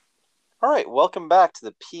All right, welcome back to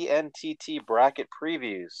the PNTT bracket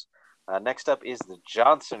previews. Next up is the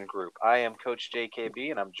Johnson Group. I am Coach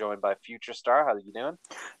JKB, and I'm joined by Future Star. How are you doing?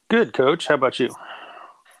 Good, coach. How about you?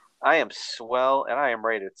 I am swell, and I am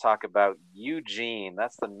ready to talk about Eugene.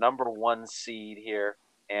 That's the number one seed here,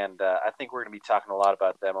 and I think we're going to be talking a lot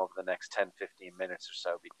about them over the next 10, 15 minutes or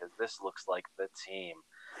so because this looks like the team.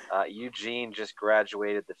 Eugene just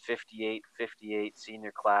graduated the 58-58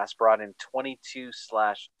 senior class, brought in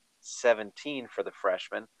 22/17 for the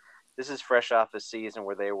freshmen. This is fresh off a season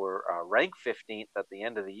where they were ranked 15th at the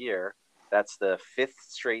end of the year. That's the fifth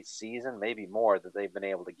straight season, maybe more, that they've been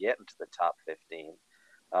able to get into the top 15.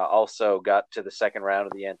 Also got to the second round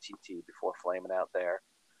of the NTT before flaming out there.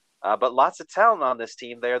 But lots of talent on this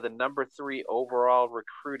team. They're the number 3 overall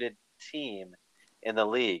recruited team in the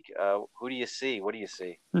league. Who do you see? What do you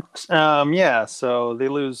see? Yeah, so they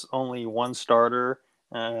lose only one starter.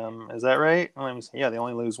 Is that right? Let me see. Yeah, they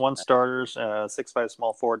only lose one starter, 6'5"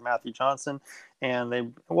 small forward Matthew Johnson, and it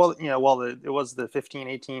was the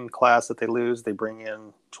 15-18 class that they lose. They bring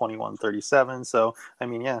in 21-37. So I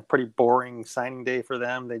mean, yeah, pretty boring signing day for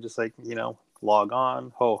them. They just log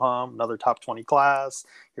on, ho hum, another top 20 class.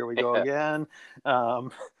 Here we go again.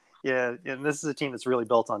 Um, yeah, and this is a team that's really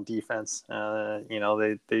built on defense.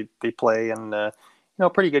 They play in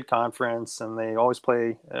pretty good conference, and they always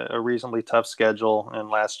play a reasonably tough schedule. And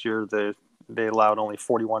last year they allowed only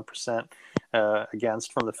 41%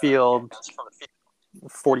 against from the field, Right.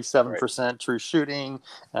 47% true shooting,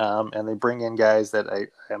 and they bring in guys that I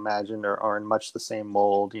imagine are in much the same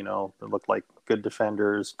mold. That look like good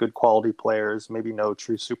defenders, good quality players. Maybe no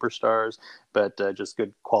true superstars, but just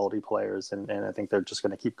good quality players. And I think they're just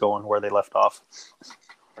going to keep going where they left off.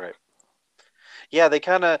 Right. Yeah, they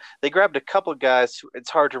grabbed a couple guys. It's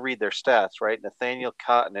hard to read their stats, right? Nathaniel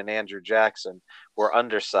Cotton and Andrew Jackson were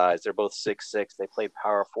undersized. They're both 6'6". They played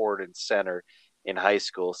power forward and center in high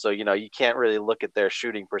school, so you can't really look at their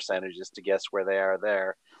shooting percentages to guess where they are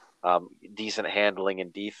there. Decent handling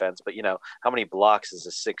and defense, but how many blocks is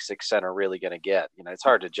a 6'6" center really going to get? It's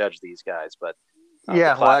hard to judge these guys, but the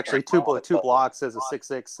Yeah, well, class. actually, two blocks as a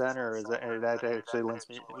 6'6" center that actually leads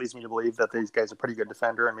me to believe that these guys are pretty good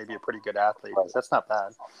defender and maybe a pretty good athlete. Because that's not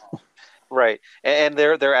bad. Right, and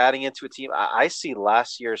they're adding into a team. I see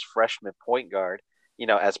last year's freshman point guard,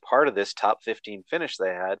 as part of this top 15 finish they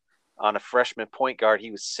had on a freshman point guard.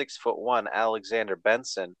 He was 6'1", Alexander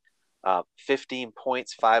Benson, 15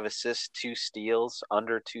 points, 5 assists, 2 steals,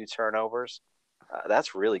 under 2 turnovers.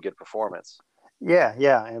 That's really good performance. Yeah,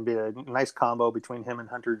 and it'd be a nice combo between him and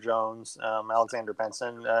Hunter Jones. Alexander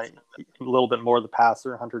Benson, a little bit more the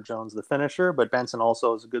passer, Hunter Jones the finisher, but Benson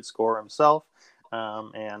also is a good scorer himself.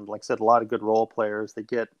 And like I said, a lot of good role players. They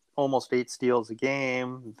get almost 8 steals a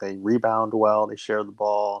game. They rebound well. They share the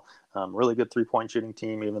ball. Really good 3-point shooting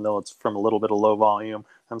team, even though it's from a little bit of low volume.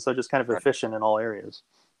 So just kind of Right. efficient in all areas.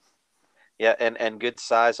 Yeah, and good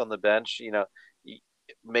size on the bench.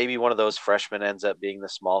 Maybe one of those freshmen ends up being the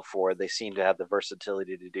small forward. They seem to have the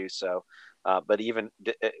versatility to do so. But even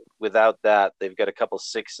without that, they've got a couple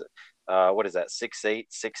what is that,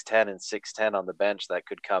 6'8", 6'10", and 6'10" on the bench that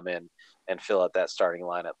could come in and fill out that starting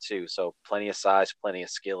lineup too. So plenty of size, plenty of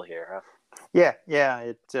skill here, huh? Yeah.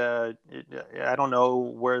 I don't know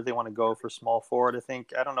where they want to go for small forward. I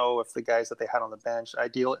don't know if the guys that they had on the bench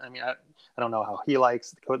ideal. I don't know how he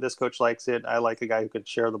likes this coach likes it. I like a guy who could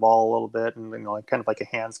share the ball a little bit and like kind of like a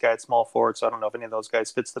hands guy at small forward. So I don't know if any of those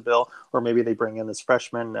guys fits the bill, or maybe they bring in this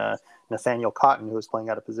freshman Nathaniel Cotton who is playing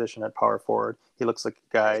out of position at power forward. He looks like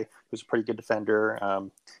a guy who's a pretty good defender.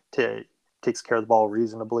 To Takes care of the ball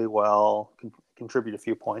reasonably well, can contribute a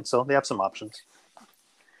few points. So they have some options.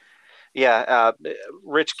 Yeah,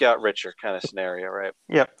 rich got richer kind of scenario, right?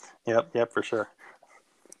 Yep, for sure.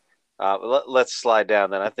 Let's slide down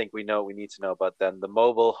then. I think we know what we need to know about them. The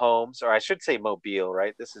mobile homes, or I should say Mobile,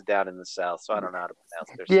 right? This is down in the south, so I don't know how to pronounce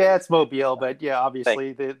their Yeah, city. it's Mobile, but yeah, Thank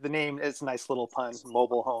obviously the name is a nice little pun.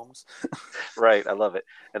 Mobile homes. Right, I love it.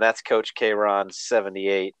 And that's Coach Kron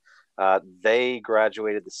 78. They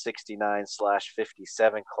graduated the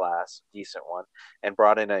 69/57 class, decent one, and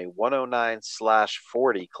brought in a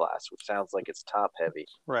 109/40 class, which sounds like it's top heavy.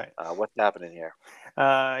 Right. What's happening here?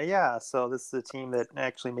 Yeah, so this is a team that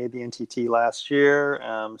actually made the NTT last year.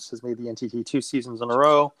 This has made the NTT 2 seasons in a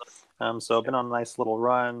row. So been on a nice little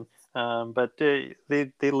run. But they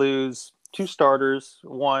lose two starters,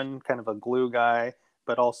 one kind of a glue guy,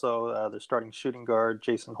 but also their starting shooting guard,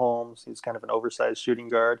 Jason Holmes. He's kind of an oversized shooting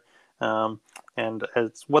guard. Um, and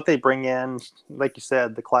it's what they bring in. Like you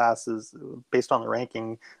said, the class is based on the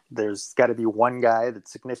ranking. There's got to be one guy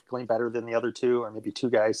that's significantly better than the other two, or maybe two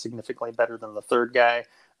guys significantly better than the third guy.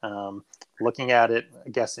 Looking at it,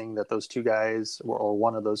 guessing that those two guys or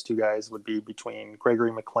one of those two guys would be between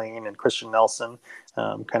Gregory McLean and Christian Nelson.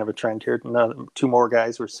 Kind of a trend here. Two more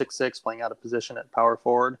guys who are 6'6", playing out of position at power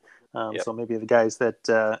forward. Yep. So maybe the guys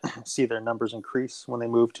that see their numbers increase when they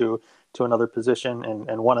move to another position,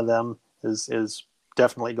 and one of them is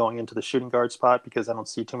definitely going into the shooting guard spot because I don't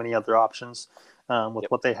see too many other options with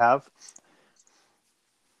Yep. what they have.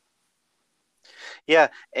 Yeah,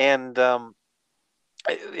 and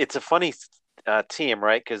it's a funny team,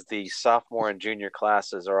 right? Because the sophomore and junior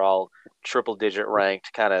classes are all triple digit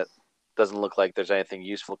ranked. Kind of doesn't look like there's anything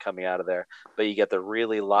useful coming out of there. But you get the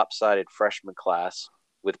really lopsided freshman class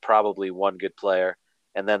with probably one good player,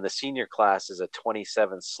 and then the senior class is a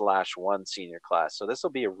 27/1 senior class. So this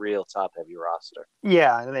will be a real top heavy roster.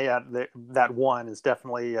 Yeah, and that one is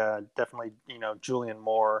definitely Julian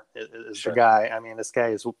Moore is the Sure. guy. I mean, this guy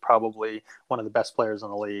is probably one of the best players in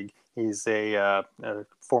the league. He's a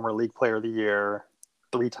former league player of the year,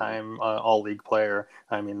 three-time all league player.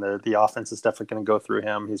 I mean, the offense is definitely going to go through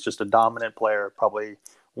him. He's just a dominant player, probably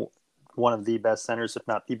one of the best centers, if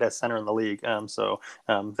not the best center in the league.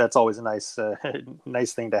 That's always a nice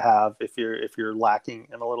nice thing to have if you're lacking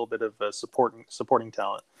in a little bit of supporting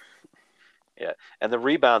talent. Yeah, and the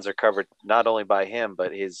rebounds are covered not only by him,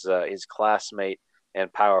 but his classmate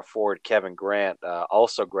and power forward Kevin Grant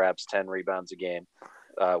also grabs 10 rebounds a game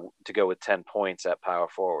to go with 10 points at power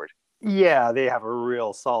forward. Yeah, they have a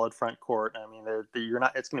real solid front court. I mean, you're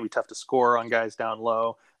not. It's going to be tough to score on guys down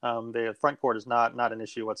low. The front court is not an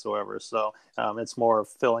issue whatsoever. So it's more of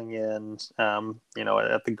filling in,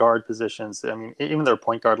 at the guard positions. I mean, even their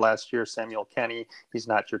point guard last year, Samuel Kenny, he's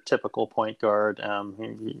not your typical point guard.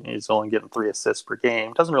 He's only getting 3 assists per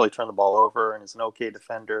game. Doesn't really turn the ball over, and is an okay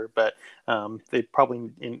defender. But they probably,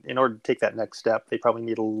 in order to take that next step, they probably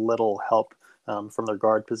need a little help from their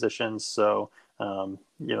guard positions. So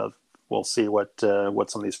we'll see what some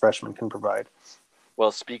of these freshmen can provide.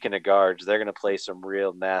 Well, speaking of guards, they're going to play some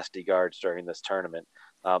real nasty guards during this tournament.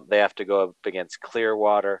 They have to go up against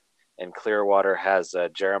Clearwater, and Clearwater has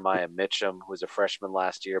Jeremiah Mitchum, who was a freshman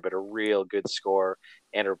last year, but a real good scorer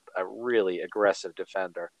and a really aggressive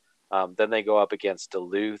defender. Then they go up against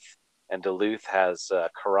Duluth, and Duluth has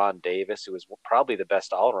Karan Davis, who is probably the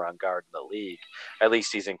best all-around guard in the league. At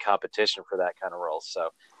least he's in competition for that kind of role. So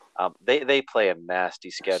they play a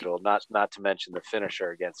nasty schedule, not to mention the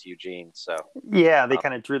finisher against Eugene. So Yeah, they um,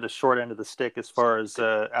 kind of drew the short end of the stick as far as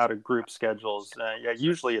out of group schedules. Yeah,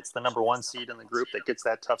 usually it's the number one seed in the group that gets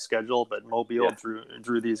that tough schedule, but Mobile yeah,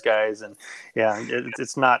 drew these guys, and yeah,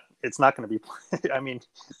 it's not going to be. I mean,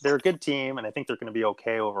 they're a good team, and I think they're going to be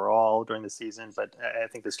okay overall during the season. But I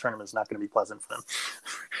think this tournament is not going to be pleasant for them.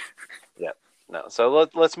 yeah. No, so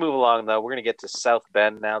let's move along though. We're going to get to South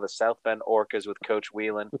Bend now. The South Bend Orcas with Coach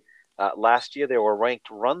Whelan. Last year they were ranked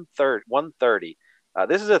 130.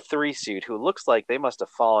 This is a 3 seed who looks like they must have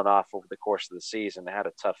fallen off over the course of the season. They had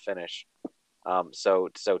a tough finish. So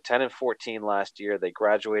 10-14 last year. They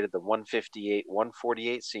graduated the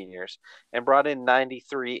 148 seniors and brought in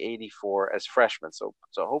 93-84 as freshmen. So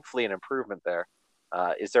hopefully an improvement there.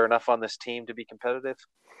 Is there enough on this team to be competitive?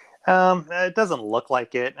 It doesn't look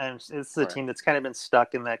like it, and it's a All right. team that's kind of been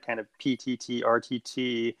stuck in that kind of PTT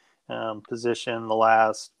RTT position the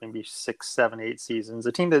last maybe 6, 7, 8 seasons.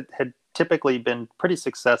 A team that had typically been pretty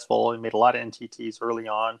successful and made a lot of NTTs early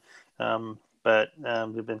on, but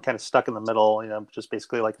they've been kind of stuck in the middle. Just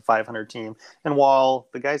basically like a 500 team. And while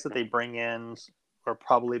the guys that they bring in are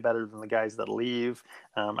probably better than the guys that leave.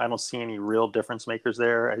 I don't see any real difference makers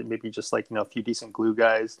there. Maybe just like a few decent glue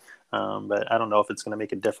guys, but I don't know if it's going to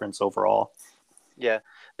make a difference overall. Yeah,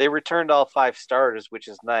 they returned all 5 starters, which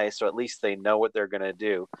is nice. So at least they know what they're going to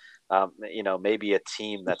do. Maybe a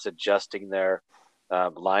team that's adjusting their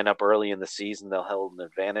lineup early in the season, they'll hold an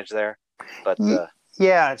advantage there. But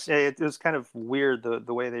Yeah, it was kind of weird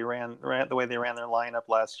the way they ran the way they ran their lineup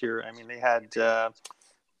last year. I mean, they had.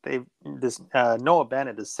 This Noah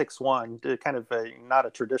Bennett is 6'1", kind of not a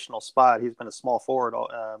traditional spot. He's been a small forward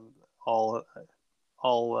all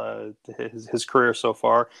his career so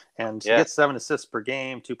far, and he yeah, gets 7 assists per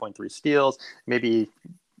game, 2.3 steals. Maybe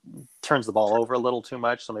turns the ball over a little too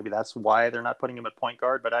much, so maybe that's why they're not putting him at point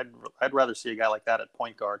guard. But I'd rather see a guy like that at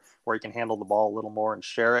point guard where he can handle the ball a little more and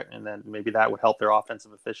share it, and then maybe that would help their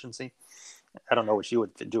offensive efficiency. I don't know what you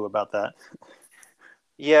would do about that.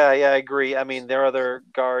 yeah, I agree. I mean, their other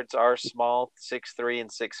guards are small, 6'3" and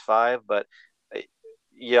 6'5", but uh,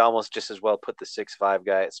 you almost just as well put the 6'5"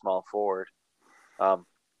 guy at small forward. Um,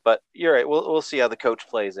 but you're right. We'll see how the coach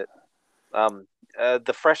plays it.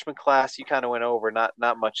 The freshman class you kind of went over, not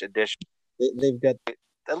much addition. They've got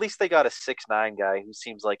at least they got a 6'9" guy who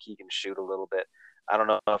seems like he can shoot a little bit. I don't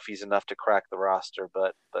know if he's enough to crack the roster,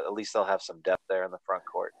 but at least they'll have some depth there in the front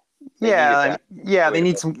court. They needed that. Yeah, they Wait a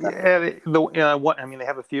need bit. some. I mean, they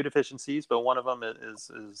have a few deficiencies, but one of them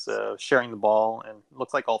is sharing the ball, and it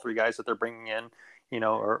looks like all three guys that they're bringing in,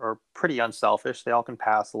 are pretty unselfish. They all can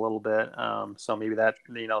pass a little bit, so maybe that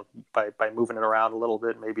by moving it around a little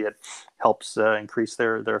bit, maybe it helps increase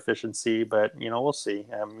their efficiency. But we'll see.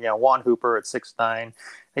 Juan Hooper at 6'9",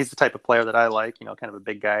 he's the type of player that I like. Kind of a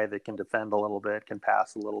big guy that can defend a little bit, can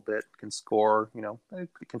pass a little bit, can score.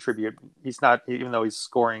 Contribute. He's not, even though he's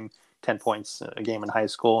scoring 10 points a game in high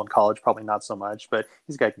school and college, probably not so much, but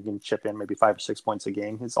he's a guy who can chip in maybe 5 or 6 points a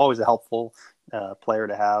game. He's always a helpful player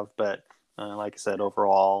to have, but like I said,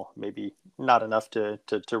 overall, maybe not enough to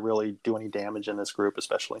really do any damage in this group,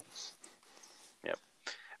 especially. Yep.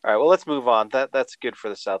 All right, well, let's move on. That's good for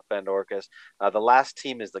the South Bend Orcas. The last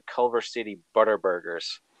team is the Culver City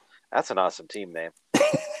Butterburgers. That's an awesome team name.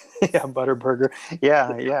 Yeah, Butterburger.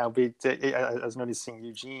 Yeah. I was noticing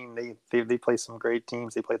Eugene. They play some great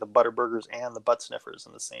teams. They play the Butterburgers and the Butt Sniffers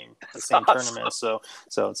in the same Awesome. tournament. So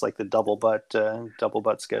it's like the double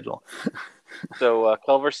butt schedule. So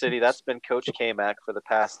Culver City, that's been Coach K-Mac for the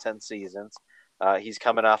past 10 seasons. He's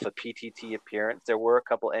coming off a PTT appearance. There were a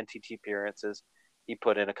couple NTT appearances he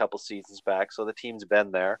put in a couple seasons back, so the team's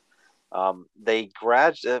been there. They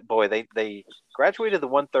graduated the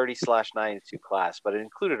 130/92 class, but it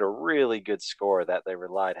included a really good score that they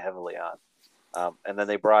relied heavily on. And then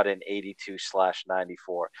they brought in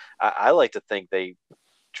 82/94. I like to think they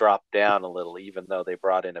dropped down a little, even though they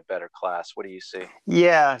brought in a better class. What do you see?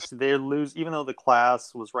 Yeah, so they lose, even though the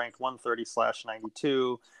class was ranked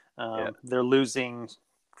 130/92. They're losing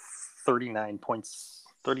 39 points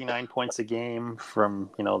a game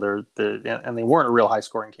from and they weren't a real high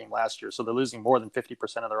scoring team last year, so they're losing more than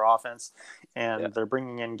 50% of their offense, and they're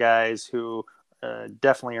bringing in guys who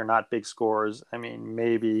definitely are not big scorers. I mean,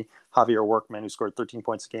 maybe Javier Workman, who scored 13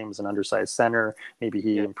 points a game, is an undersized center. Maybe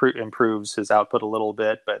he improves his output a little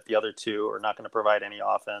bit, but the other two are not going to provide any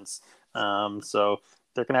offense. So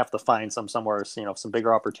they're going to have to find somewhere, some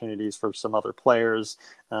bigger opportunities for some other players.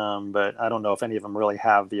 But I don't know if any of them really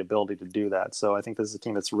have the ability to do that. So I think this is a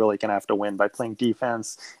team that's really going to have to win by playing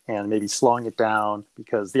defense and maybe slowing it down,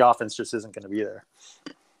 because the offense just isn't going to be there.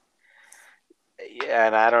 Yeah,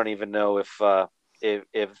 and I don't even know if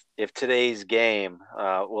today's game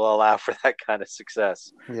will allow for that kind of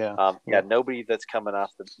success. Nobody that's coming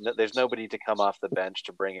off there's nobody to come off the bench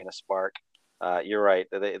to bring in a spark. You're right.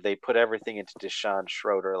 They put everything into Deshaun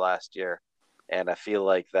Schroeder last year, and I feel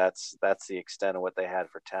like that's the extent of what they had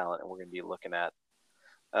for talent, and we're going to be looking at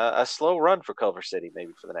a slow run for Culver City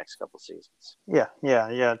maybe for the next couple seasons. Yeah.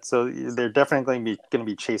 So they're definitely going to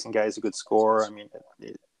be chasing guys who could score. I mean,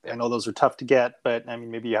 I know those are tough to get, but I mean,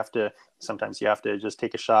 maybe sometimes you have to just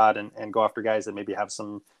take a shot and go after guys that maybe have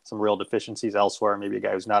some real deficiencies elsewhere. Maybe a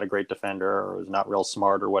guy who's not a great defender or is not real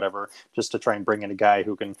smart or whatever, just to try and bring in a guy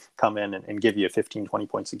who can come in and give you 15, 20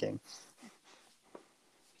 points a game.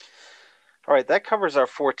 All right, that covers our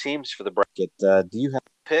 4 teams for the bracket. Do you have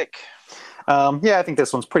a pick? I think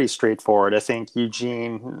this one's pretty straightforward. I think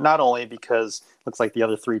Eugene, not only because it looks like the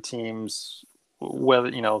other 3 teams,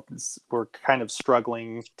 were kind of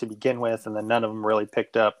struggling to begin with, and then none of them really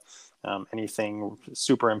picked up anything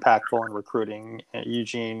super impactful in recruiting.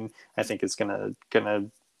 Eugene, I think, is gonna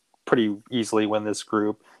pretty easily win this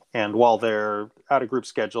group. And while their out of group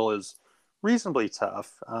schedule is reasonably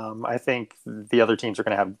tough, I think the other teams are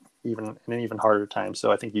going to have an even harder time.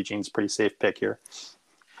 So I think Eugene's a pretty safe pick here.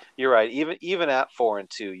 You're right. Even at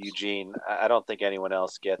 4-2, Eugene, I don't think anyone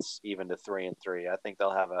else gets even to 3-3. I think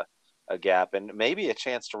they'll have a gap and maybe a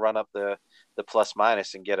chance to run up the plus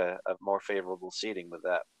minus and get a more favorable seeding with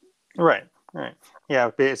that. Right.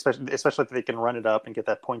 Yeah, especially if they can run it up and get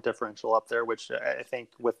that point differential up there, which I think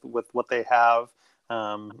with what they have,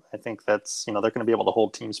 I think that's they're going to be able to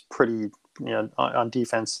hold teams pretty on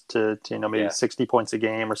defense to maybe 60 points a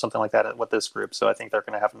game or something like that with this group. So I think they're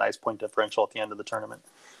going to have a nice point differential at the end of the tournament.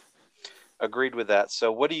 Agreed with that.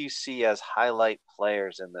 So what do you see as highlight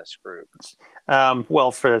players in this group?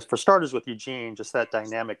 Well, for starters with Eugene, just that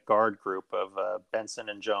dynamic guard group of Benson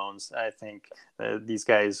and Jones. I think these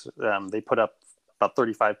guys, they put up about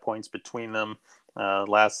 35 points between them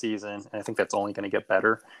last season. And I think that's only going to get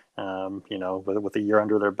better. With a year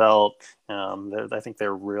under their belt, I think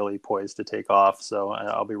they're really poised to take off. So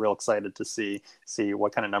I'll be real excited to see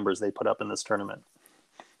what kind of numbers they put up in this tournament.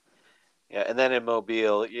 Yeah, and then in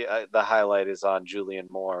Mobile, the highlight is on Julian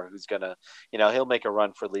Moore, who's gonna, he'll make a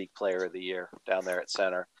run for League Player of the Year down there at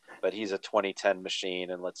center. But he's a 2010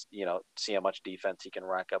 machine, and let's, see how much defense he can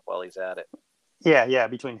rack up while he's at it. Yeah,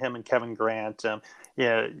 between him and Kevin Grant,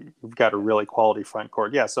 yeah, you've got a really quality front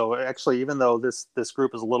court. Yeah, so actually, even though this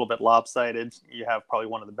group is a little bit lopsided, you have probably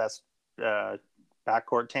one of the best uh,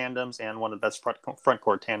 backcourt tandems and one of the best front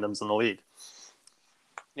court tandems in the league.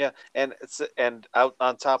 Yeah, and out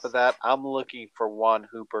on top of that, I'm looking for Juan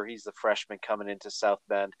Hooper. He's the freshman coming into South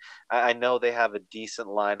Bend. I know they have a decent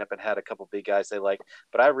lineup and had a couple big guys they like,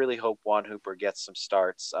 but I really hope Juan Hooper gets some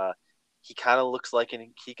starts. He kind of looks like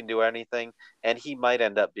he can do anything, and he might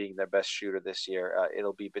end up being their best shooter this year.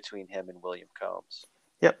 It'll be between him and William Combs.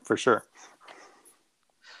 Yep, for sure.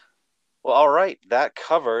 Well, all right, that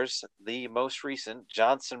covers the most recent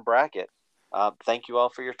Johnson bracket. Thank you all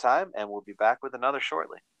for your time, and we'll be back with another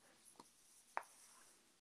shortly.